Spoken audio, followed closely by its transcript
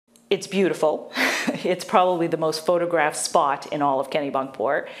It's beautiful. It's probably the most photographed spot in all of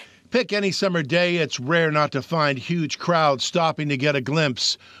Kennebunkport. Pick any summer day, it's rare not to find huge crowds stopping to get a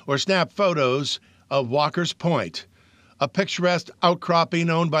glimpse or snap photos of Walker's Point, a picturesque outcropping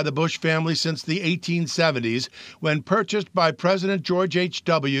owned by the Bush family since the 1870s when purchased by President George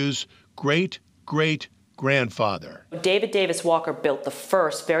H.W.'s great-great-grandfather. David Davis Walker built the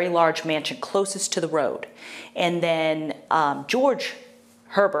first very large mansion closest to the road. And then George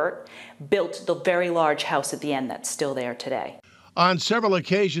Herbert built the very large house at the end that's still there today. On several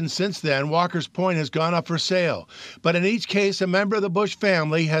occasions since then, Walker's Point has gone up for sale. But in each case, a member of the Bush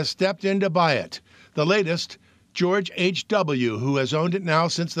family has stepped in to buy it. The latest, George H.W., who has owned it now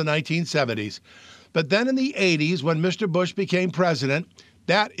since the 1970s. But then in the 80s, when Mr. Bush became president,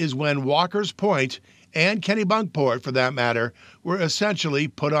 that is when Walker's Point, and Kennebunkport for that matter, were essentially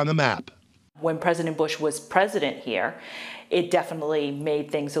put on the map. When President Bush was president here, it definitely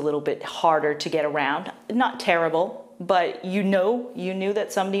made things a little bit harder to get around. Not terrible, but you knew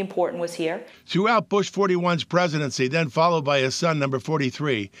that somebody important was here. Throughout Bush 41's presidency, then followed by his son, number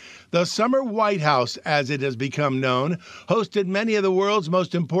 43, the Summer White House, as it has become known, hosted many of the world's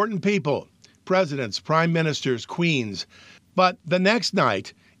most important people, presidents, prime ministers, queens. But the next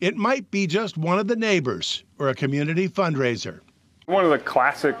night, it might be just one of the neighbors or a community fundraiser. One of the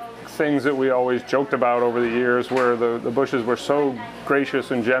classic things that we always joked about over the years were the Bushes were so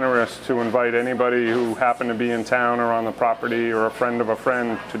gracious and generous to invite anybody who happened to be in town or on the property or a friend of a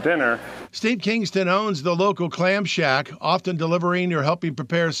friend to dinner. Steve Kingston owns the local clam shack, often delivering or helping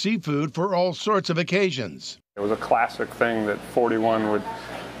prepare seafood for all sorts of occasions. It was a classic thing that 41 would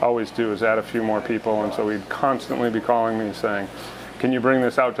always do, is add a few more people, and so he'd constantly be calling me saying, "Can you bring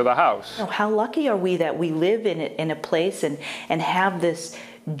this out to the house?" How lucky are we that we live in a place and have this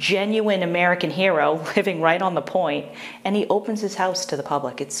genuine American hero living right on the point, and he opens his house to the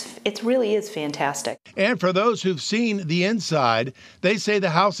public. It really is fantastic. And for those who've seen the inside, they say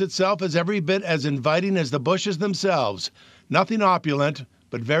the house itself is every bit as inviting as the Bushes themselves. Nothing opulent,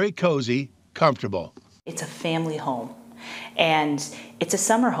 but very cozy, comfortable. It's a family home. And it's a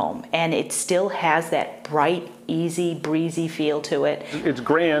summer home, and it still has that bright, easy, breezy feel to it. It's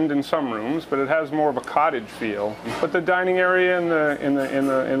grand in some rooms, but it has more of a cottage feel. But the dining area in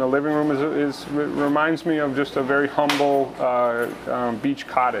the living room reminds me of just a very humble beach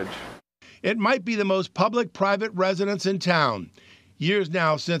cottage. It might be the most public-private residence in town. Years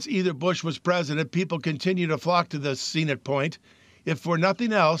now since either Bush was president, people continue to flock to the scenic point, if for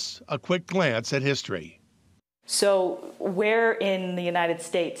nothing else, a quick glance at history. So where in the United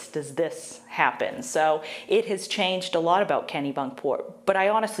States does this happen? So it has changed a lot about Kennebunkport, but I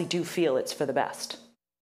honestly do feel it's for the best.